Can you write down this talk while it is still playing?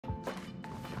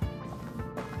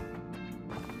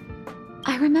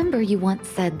I remember you once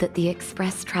said that the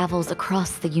Express travels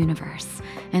across the universe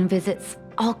and visits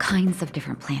all kinds of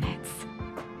different planets.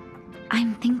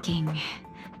 I'm thinking,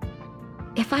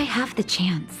 if I have the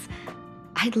chance,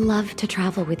 I'd love to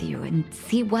travel with you and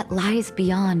see what lies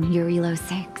beyond Urilo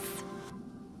 6.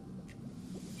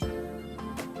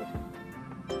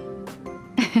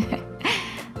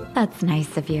 That's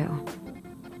nice of you.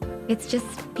 It's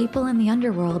just people in the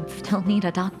underworld still need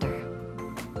a doctor.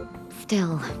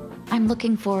 Still, I'm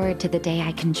looking forward to the day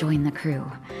I can join the crew.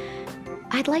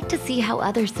 I'd like to see how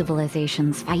other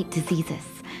civilizations fight diseases,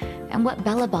 and what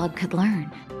Belobog could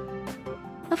learn.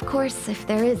 Of course, if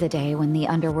there is a day when the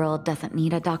underworld doesn't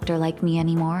need a doctor like me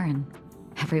anymore and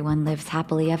everyone lives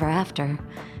happily ever after,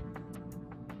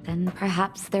 then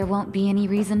perhaps there won't be any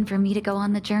reason for me to go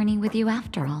on the journey with you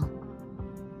after all.